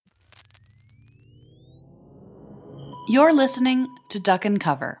You're listening to Duck and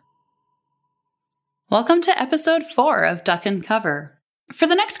Cover. Welcome to episode 4 of Duck and Cover. For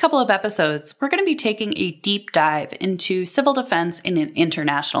the next couple of episodes, we're going to be taking a deep dive into civil defense in an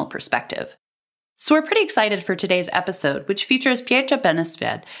international perspective. So we're pretty excited for today's episode, which features Peter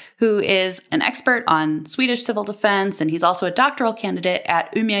Bennesved, who is an expert on Swedish civil defense, and he's also a doctoral candidate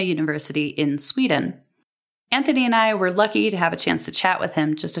at Umeå University in Sweden. Anthony and I were lucky to have a chance to chat with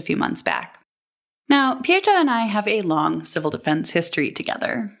him just a few months back. Now, Peter and I have a long civil defense history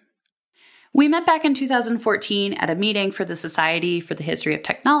together. We met back in 2014 at a meeting for the Society for the History of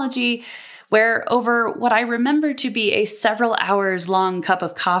Technology, where over what I remember to be a several hours long cup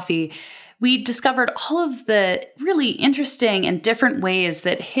of coffee, we discovered all of the really interesting and different ways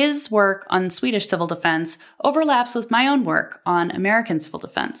that his work on Swedish civil defense overlaps with my own work on American civil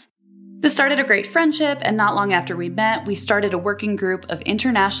defense. This started a great friendship, and not long after we met, we started a working group of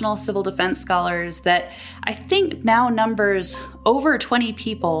international civil defense scholars that I think now numbers over 20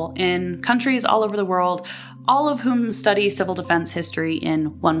 people in countries all over the world, all of whom study civil defense history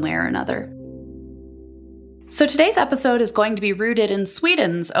in one way or another. So today's episode is going to be rooted in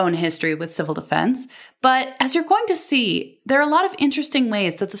Sweden's own history with civil defense, but as you're going to see, there are a lot of interesting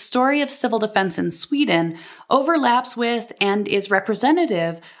ways that the story of civil defense in Sweden overlaps with and is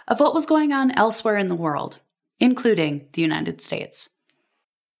representative of what was going on elsewhere in the world, including the United States.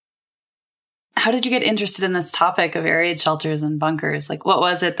 How did you get interested in this topic of air raid shelters and bunkers? What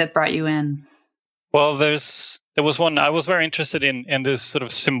was it that brought you in? Well, there was one. I was very interested in this sort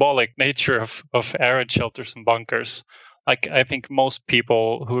of symbolic nature of air raid shelters and bunkers. I think most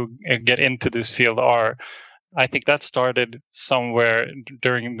people who get into this field are. I think that started somewhere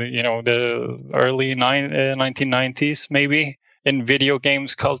during the early 1990s, maybe, in video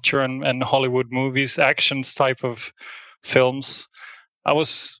games culture and Hollywood movies, actions type of films. I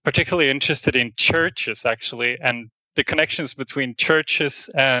was particularly interested in churches, actually, and the connections between churches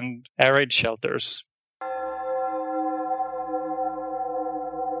and air raid shelters.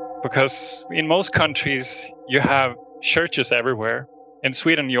 Because in most countries, you have churches everywhere. In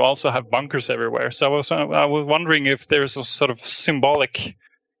Sweden, you also have bunkers everywhere. So I was wondering if there's a sort of symbolic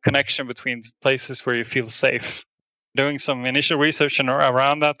connection between places where you feel safe. Doing some initial research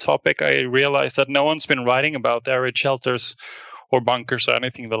around that topic, I realized that no one's been writing about air raid shelters or bunkers or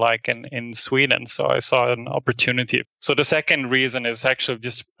anything the like in Sweden. So I saw an opportunity. So the second reason is actually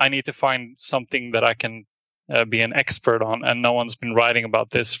just I need to find something that I can be an expert on, and no one's been writing about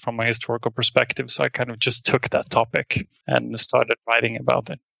this from a historical perspective. So I kind of just took that topic and started writing about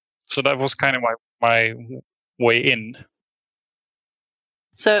it. So that was kind of my way in.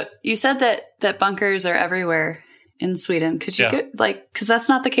 So you said that bunkers are everywhere in Sweden. Could you because that's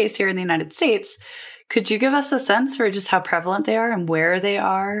not the case here in the United States. Could you give us a sense for just how prevalent they are and where they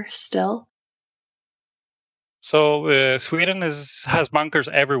are still? So Sweden has bunkers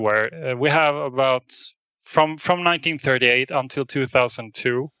everywhere. We have about, from 1938 until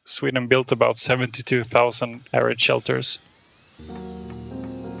 2002, Sweden built about 72,000 air raid shelters.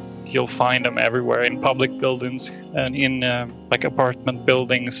 You'll find them everywhere in public buildings and in apartment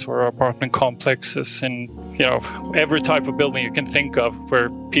buildings or apartment complexes, and every type of building you can think of where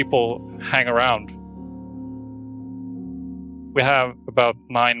people hang around. We have about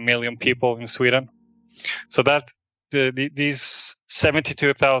 9 million people in Sweden. So that these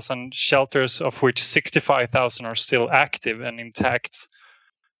 72,000 shelters, of which 65,000 are still active and intact,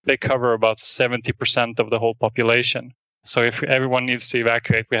 they cover about 70% of the whole population. So if everyone needs to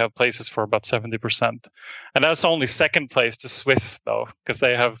evacuate, we have places for about 70%. And that's only second place to Swiss, though, because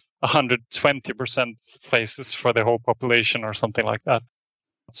they have 120% places for the whole population or something like that.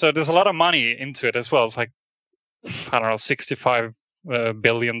 So there's a lot of money into it as well. It's 65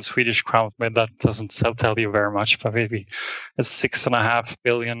 billion Swedish crowns. Maybe that doesn't tell you very much, but maybe it's $6.5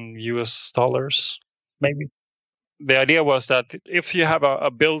 billion US dollars, maybe. The idea was that if you have a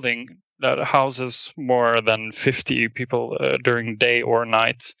building that houses more than 50 people during day or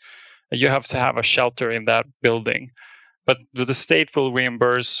night, you have to have a shelter in that building. But the state will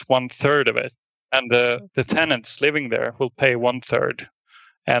reimburse 1/3 of it, and the tenants living there will pay 1/3.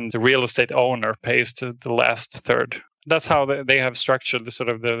 And the real estate owner pays to the last third. That's how they have structured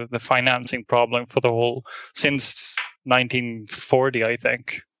the financing problem for the whole since 1940, I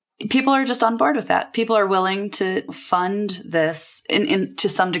think. People are just on board with that. People are willing to fund this in to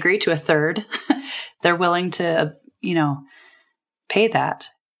some degree, to a third. They're willing to, pay that.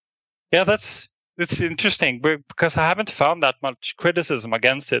 Yeah, it's interesting because I haven't found that much criticism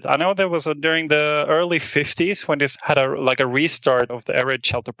against it. I know there was during the early 50s when this had a restart of the air raid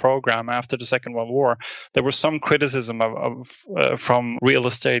shelter program after the Second World War. There was some criticism from real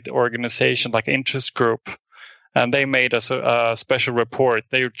estate organization like Interest Group And they made a special report.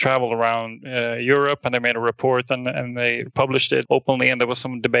 They traveled around Europe and they made a report and they published it openly. And there was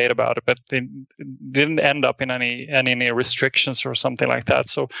some debate about it, but they didn't end up in any restrictions or something like that.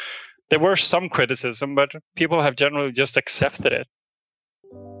 So there were some criticism, but people have generally just accepted it.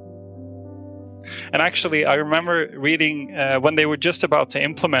 And actually, I remember reading when they were just about to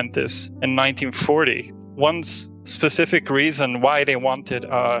implement this in 1940, one specific reason why they wanted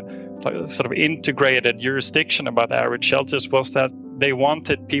a sort of integrated jurisdiction about arid shelters was that they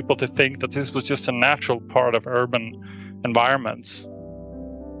wanted people to think that this was just a natural part of urban environments.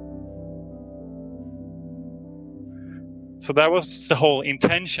 So that was the whole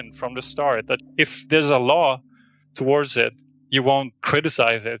intention from the start, that if there's a law towards it, you won't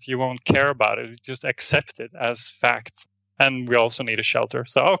criticize it, you won't care about it, you just accept it as fact. And we also need a shelter.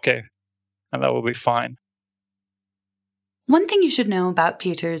 So, okay, and that will be fine. One thing you should know about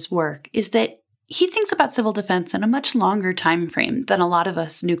Peter's work is that he thinks about civil defense in a much longer time frame than a lot of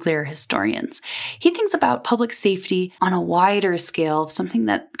us nuclear historians. He thinks about public safety on a wider scale of something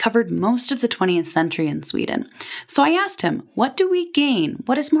that covered most of the 20th century in Sweden. So I asked him, what do we gain?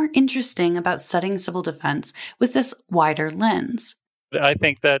 What is more interesting about studying civil defense with this wider lens? I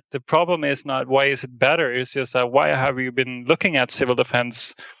think that the problem is not why is it better, it's just why have you been looking at civil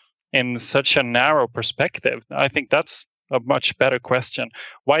defense in such a narrow perspective? I think that's a much better question.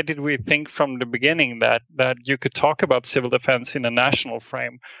 Why did we think from the beginning that you could talk about civil defense in a national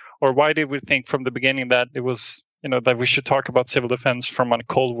frame? Or why did we think from the beginning that it was, that we should talk about civil defense from a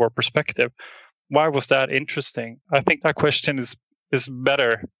Cold War perspective? Why was that interesting? I think that question is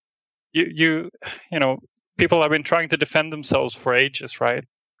better. You know, people have been trying to defend themselves for ages, right?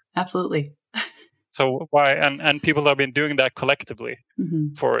 Absolutely. So why, and people have been doing that collectively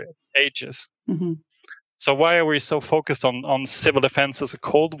for ages. Mm-hmm. So why are we so focused on civil defense as a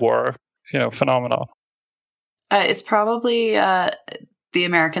Cold War, phenomenon? It's probably the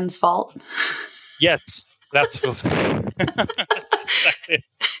Americans' fault. Yes, that's exactly.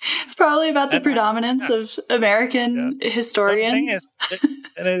 It's probably about the predominance of American historians.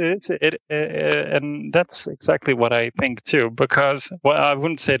 And that's exactly what I think too. Because I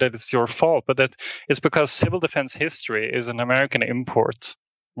wouldn't say that it's your fault, but that it's because civil defense history is an American import,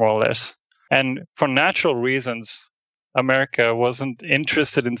 more or less. And for natural reasons, America wasn't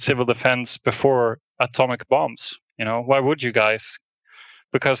interested in civil defense before atomic bombs. Why would you guys?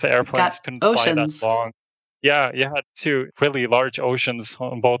 Because the airplanes couldn't fly that long. Yeah, you had two really large oceans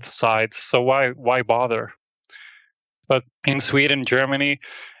on both sides. So why bother? But in Sweden, Germany,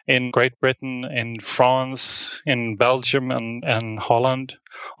 in Great Britain, in France, in Belgium, and Holland,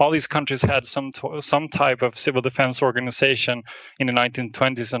 all these countries had some type of civil defense organization in the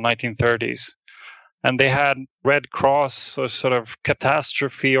 1920s and 1930s. And they had Red Cross or sort of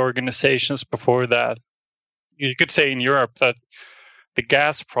catastrophe organizations before that. You could say in Europe that the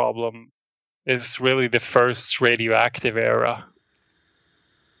gas problem is really the first radioactive era.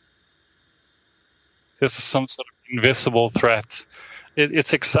 This is some sort of invisible threat.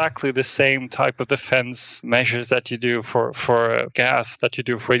 It's exactly the same type of defense measures that you do for gas, that you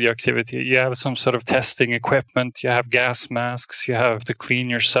do for radioactivity. You have some sort of testing equipment, you have gas masks, you have to clean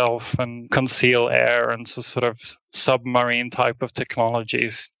yourself and conceal air, and so sort of submarine type of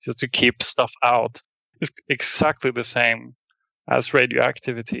technologies just to keep stuff out. It's exactly the same as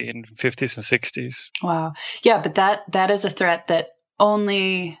radioactivity in the 50s and 60s. Wow. Yeah, but that is a threat that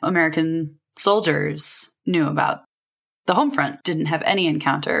only American soldiers knew about. The home front didn't have any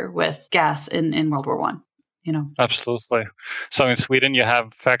encounter with gas in World War I. Absolutely. So in Sweden, you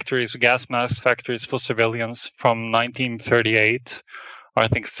have factories, gas mask factories for civilians from 1938, or I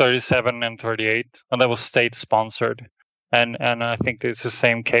think 37 and 38, and that was state-sponsored. And I think it's the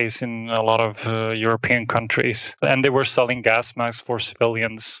same case in a lot of European countries. And they were selling gas masks for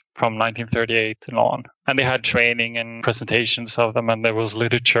civilians from 1938 and on. And they had training and presentations of them, and there was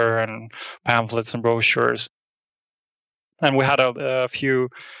literature and pamphlets and brochures. And we had a few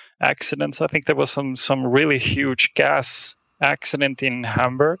accidents. I think there was some really huge gas accident in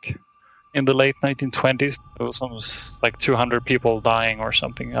Hamburg in the late 1920s. There was almost like 200 people dying or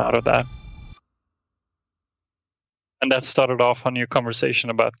something out of that. And that started off a new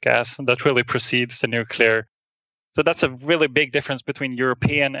conversation about gas, and that really precedes the nuclear. So that's a really big difference between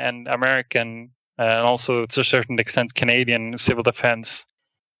European and American, and also to a certain extent Canadian civil defense.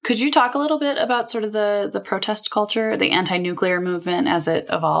 Could you talk a little bit about sort of the protest culture, the anti-nuclear movement as it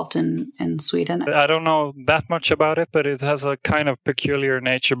evolved in Sweden? I don't know that much about it, but it has a kind of peculiar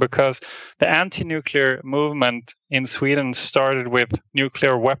nature because the anti-nuclear movement in Sweden started with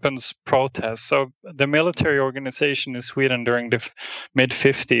nuclear weapons protests. So the military organization in Sweden during the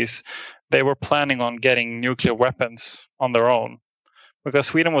mid-50s they were planning on getting nuclear weapons on their own, because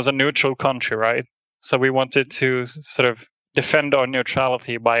Sweden was a neutral country, right? So we wanted to sort of defend our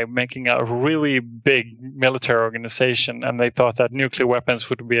neutrality by making a really big military organization, and they thought that nuclear weapons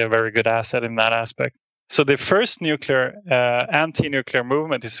would be a very good asset in that aspect. So the first nuclear anti-nuclear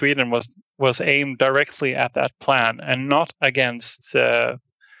movement in Sweden was aimed directly at that plan, and not against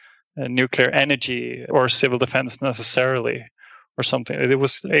nuclear energy or civil defense necessarily, or something. It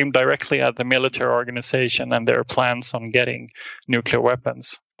was aimed directly at the military organization and their plans on getting nuclear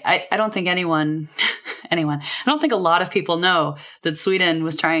weapons. I don't think anyone, I don't think a lot of people know that Sweden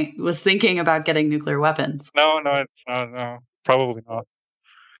was thinking about getting nuclear weapons. No, probably not.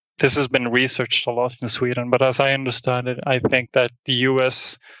 This has been researched a lot in Sweden, but as I understand it, I think that the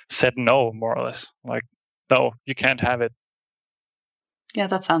US said no, more or less. Like, no, you can't have it. Yeah,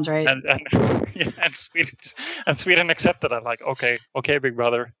 that sounds right. And Sweden accepted it. Like, okay, big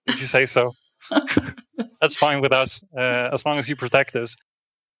brother, if you say so. That's fine with us, as long as you protect us.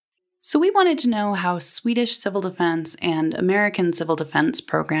 So we wanted to know how Swedish civil defense and American civil defense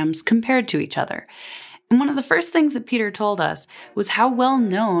programs compared to each other. And one of the first things that Peter told us was how well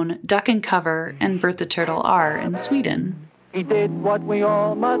known Duck and Cover and Bert the Turtle are in Sweden. He did what we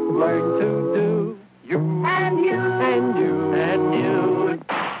all must learn to do. You and you and you and you.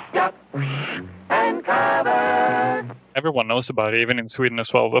 Duck and Cover. Everyone knows about it, even in Sweden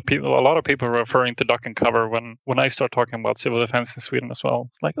as well. A lot of people are referring to Duck and Cover when I start talking about civil defense in Sweden as well.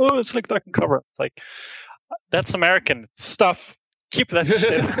 It's like, oh, it's like Duck and Cover. It's like, that's American stuff. Keep that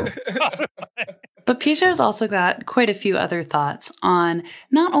shit. But Peter's also got quite a few other thoughts on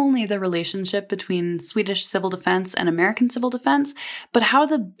not only the relationship between Swedish civil defense and American civil defense, but how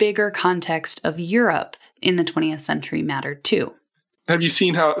the bigger context of Europe in the 20th century mattered too. Have you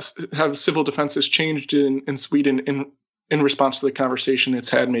seen how civil defense has changed in Sweden in response to the conversation it's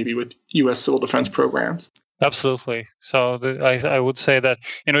had maybe with U.S. civil defense programs? Absolutely. So I would say that,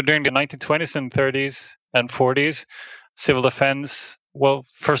 during the 1920s and 30s and 40s, civil defense, well,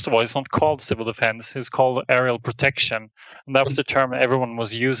 first of all, it's not called civil defense, it's called aerial protection. And that was the term everyone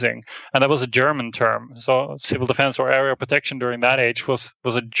was using. And that was a German term. So civil defense or aerial protection during that age was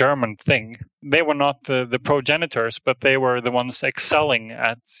a German thing. They were not the progenitors, but they were the ones excelling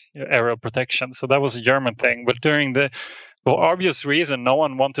at aerial protection. So that was a German thing. But during for obvious reason, no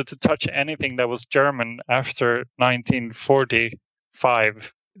one wanted to touch anything that was German after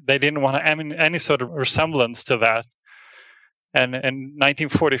 1945. They didn't want any sort of resemblance to that. And in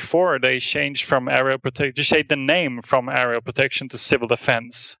 1944, they changed from aerial protection, they changed the name from aerial protection to civil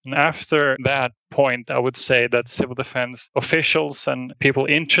defense. And after that point, I would say that civil defense officials and people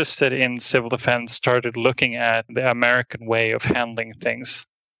interested in civil defense started looking at the American way of handling things,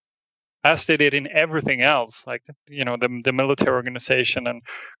 as they did in everything else, like, the military organization and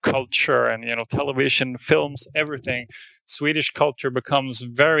culture and, television, films, everything. Swedish culture becomes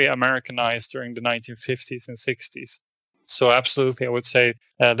very Americanized during the 1950s and 60s. So absolutely, I would say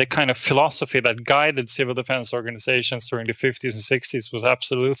the kind of philosophy that guided civil defense organizations during the 50s and 60s was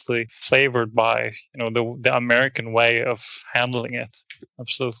absolutely flavored by, the American way of handling it.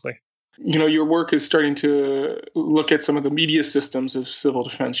 Absolutely. Your work is starting to look at some of the media systems of civil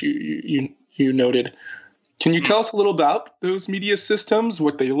defense you noted. Can you tell us a little about those media systems,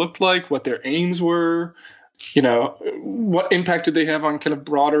 what they looked like, what their aims were? What impact did they have on kind of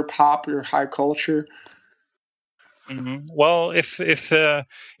broader pop or high culture? Mm-hmm. Well, if the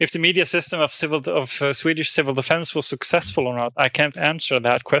media system of Swedish civil defense was successful or not, I can't answer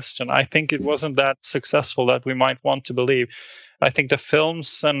that question. I think it wasn't that successful that we might want to believe. I think the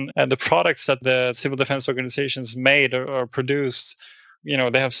films and the products that the civil defense organizations made or produced,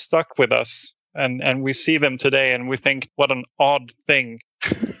 they have stuck with us, and we see them today, and we think, what an odd thing.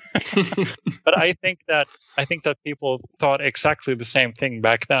 But I think that people thought exactly the same thing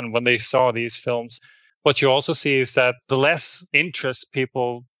back then when they saw these films. What you also see is that the less interest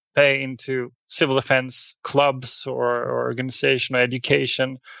people pay into civil defense clubs or organizational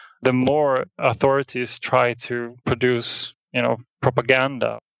education, the more authorities try to produce,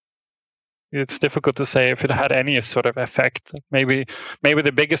 propaganda. It's difficult to say if it had any sort of effect. Maybe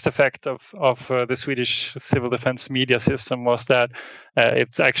the biggest effect of the Swedish civil defense media system was that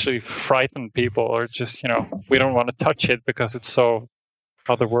it's actually frightened people, or just, we don't want to touch it because it's so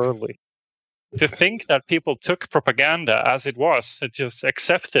otherworldly. To think that people took propaganda as it was, it just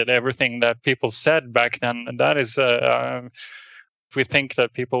accepted everything that people said back then. And that is, we think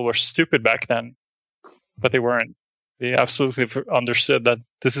that people were stupid back then, but they weren't. They absolutely understood that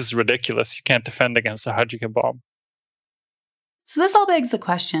this is ridiculous. You can't defend against a hydrogen bomb. So this all begs the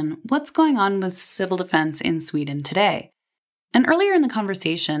question, what's going on with civil defense in Sweden today? And earlier in the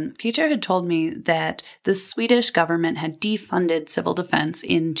conversation, Peter had told me that the Swedish government had defunded civil defense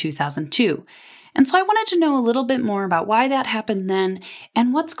in 2002. And so I wanted to know a little bit more about why that happened then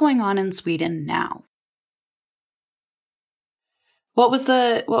and what's going on in Sweden now. What was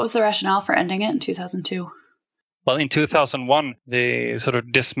the rationale for ending it in 2002? Well, in 2001, they sort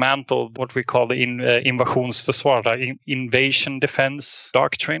of dismantled what we call the invasionsförsvar, the invasion defense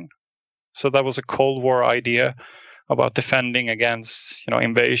doctrine. So that was a Cold War idea about defending against,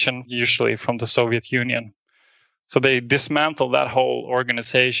 invasion, usually from the Soviet Union. So they dismantled that whole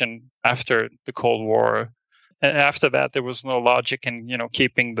organization after the Cold War. And after that, there was no logic in,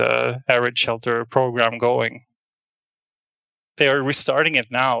 keeping the arid shelter program going. They are restarting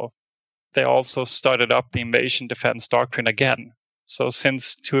it now. They also started up the invasion defense doctrine again. So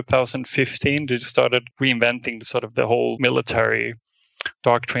since 2015, they started reinventing the whole military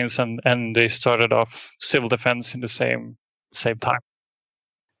doctrines, and they started off civil defense in the same time.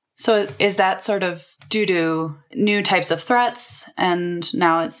 So is that sort of due to new types of threats, and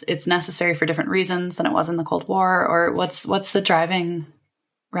now it's necessary for different reasons than it was in the Cold War, or what's the driving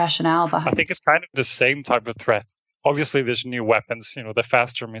rationale behind it? I think it's kind of the same type of threat. Obviously, there's new weapons, the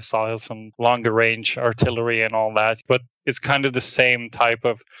faster missiles and longer range artillery and all that, but it's kind of the same type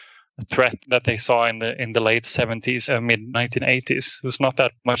of threat that they saw in the late 70s and mid 1980s. It was not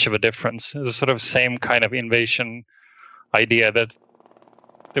that much of a difference. It was sort of same kind of invasion idea that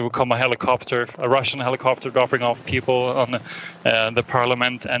there would come a Russian helicopter dropping off people on the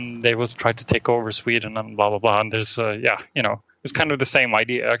parliament, and they would try to take over Sweden and blah, blah, blah. And there's, it's kind of the same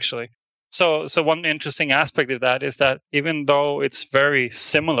idea, actually. So one interesting aspect of that is that even though it's very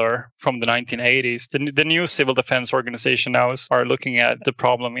similar from the 1980s, the new civil defense organization now are looking at the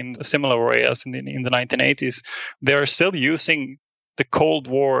problem in a similar way as in the 1980s. They're still using the Cold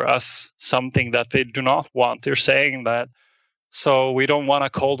War as something that they do not want. They're saying that, so we don't want a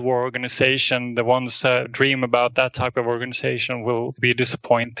Cold War organization. The ones that dream about that type of organization will be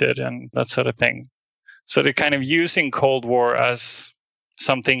disappointed and that sort of thing. So they're kind of using Cold War as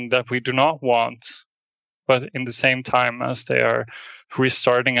something that we do not want, but in the same time as they are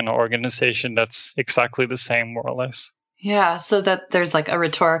restarting an organization that's exactly the same, more or less. Yeah, so that there's like a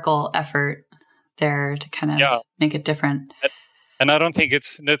rhetorical effort there to kind of make it different. And I don't think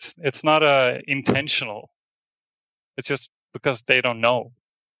it's not intentional. It's just because they don't know.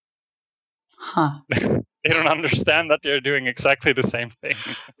 Huh. They don't understand that they're doing exactly the same thing.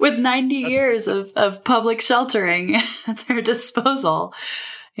 With 90 years of public sheltering at their disposal.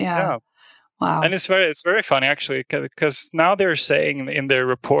 Yeah. Wow. And it's very funny, actually, because now they're saying in their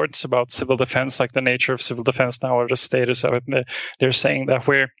reports about civil defense, like the nature of civil defense now or the status of it, they're saying that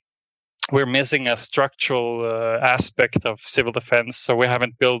we're missing a structural aspect of civil defense. So we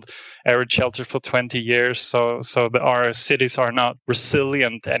haven't built arid shelter for 20 years. So our cities are not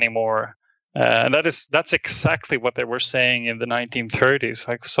resilient anymore. And that's exactly what they were saying in the 1930s.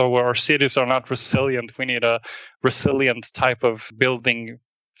 Like, so our cities are not resilient. We need a resilient type of building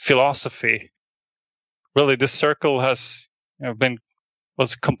philosophy. Really, this circle has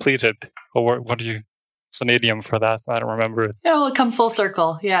was completed. Or what do you? It's an idiom for that. I don't remember it. Yeah, well, come full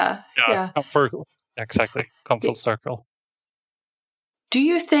circle. Yeah. Exactly. Come full circle. Do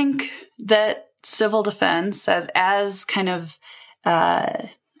you think that civil defense, as kind of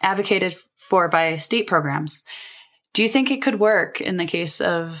advocated for by state programs, do you think it could work in the case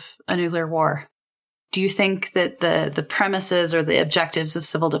of a nuclear war? Do you think that the premises or the objectives of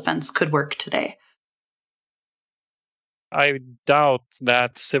civil defense could work today? I doubt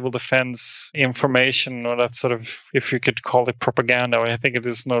that civil defense information, or that sort of, if you could call it propaganda, I think it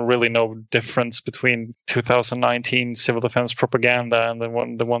is really no difference between 2019 civil defense propaganda and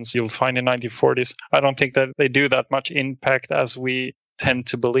the ones you'll find in 1940s. I don't think that they do that much impact as we tend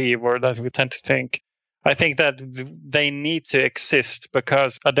to believe or that we tend to think. I think that they need to exist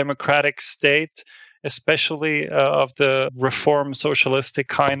because a democratic state, especially of the reform socialistic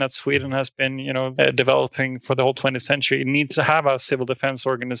kind that Sweden has been, developing for the whole 20th century, it needs to have a civil defense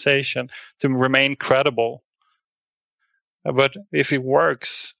organization to remain credible. But if it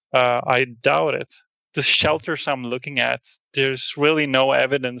works, I doubt it. The shelters I'm looking at, there's really no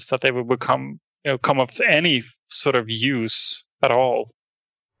evidence that they will come of any sort of use at all.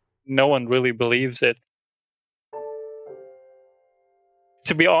 No one really believes it.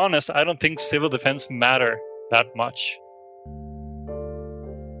 To be honest, I don't think civil defense matter that much.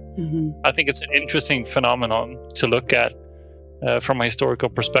 Mm-hmm. I think it's an interesting phenomenon to look at from a historical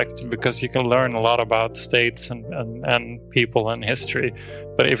perspective because you can learn a lot about states and people and history.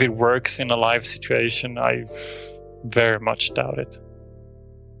 But if it works in a live situation, I very much doubt it.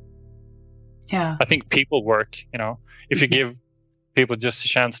 Yeah. I think people work, if you give people just a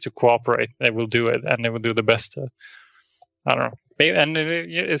chance to cooperate, they will do it, and they will do the best. I don't know. And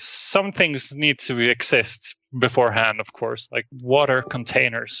some things need to exist beforehand, of course, like water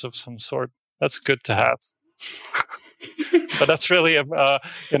containers of some sort. That's good to have. But that's really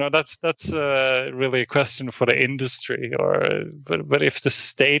that's really a question for the industry, but if the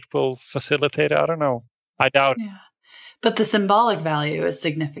state will facilitate it, I don't know. I doubt. Yeah. But the symbolic value is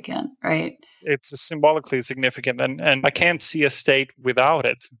significant, right? It's symbolically significant, and I can't see a state without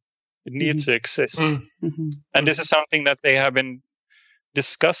it. It needs to exist. Mm-hmm. And this is something that they have been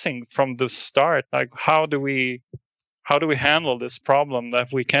discussing from the start. Like, how do we handle this problem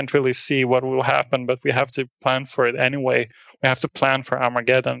that we can't really see what will happen, but we have to plan for it anyway. We have to plan for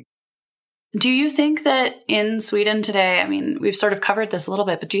Armageddon. Do you think that in Sweden today, I mean, we've sort of covered this a little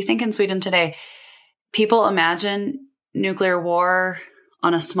bit, but do you think in Sweden today, people imagine nuclear war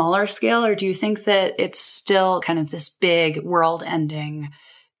on a smaller scale, or do you think that it's still kind of this big world-ending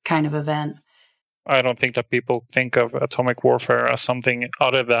kind of event? I don't think that people think of atomic warfare as something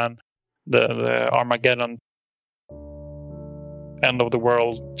other than the Armageddon, end of the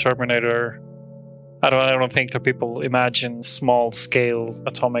world, Terminator. I don't think that people imagine small-scale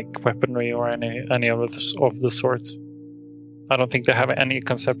atomic weaponry or any of the sorts. I don't think they have any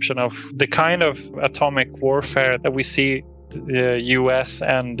conception of the kind of atomic warfare that we see the US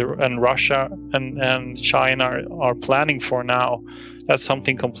and Russia and China are planning for now. That's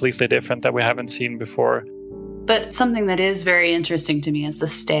something completely different that we haven't seen before. But something that is very interesting to me is the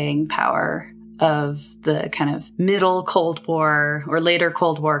staying power of the kind of middle Cold War or later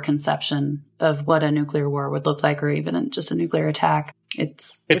Cold War conception of what a nuclear war would look like, or even just a nuclear attack.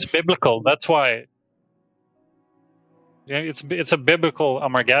 It's biblical. That's why. Yeah, it's a biblical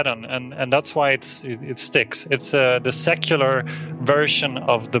Armageddon, and that's why it sticks. It's the secular version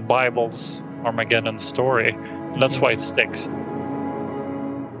of the Bible's Armageddon story. And that's why it sticks.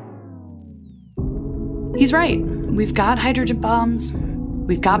 He's right. We've got hydrogen bombs.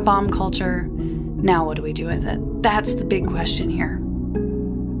 We've got bomb culture. Now what do we do with it? That's the big question here.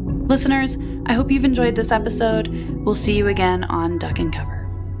 Listeners, I hope you've enjoyed this episode. We'll see you again on Duck and Cover.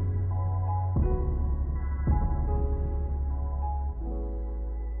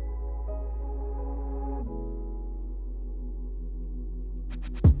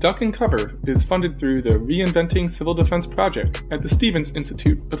 Duck and Cover is funded through the Reinventing Civil Defense Project at the Stevens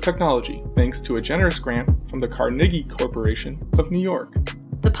Institute of Technology, thanks to a generous grant from the Carnegie Corporation of New York.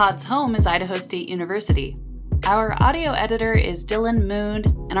 The pod's home is Idaho State University. Our audio editor is Dylan Moon,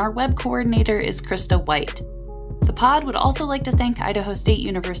 and our web coordinator is Krista White. The pod would also like to thank Idaho State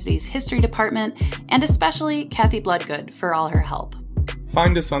University's History Department, and especially Kathy Bloodgood for all her help.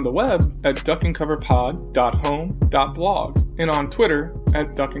 Find us on the web at duckandcoverpod.home.blog and on Twitter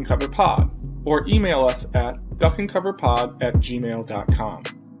at duckandcoverpod, or email us at duckandcoverpod@gmail.com.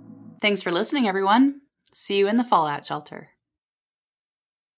 Thanks for listening, everyone. See you in the fallout shelter.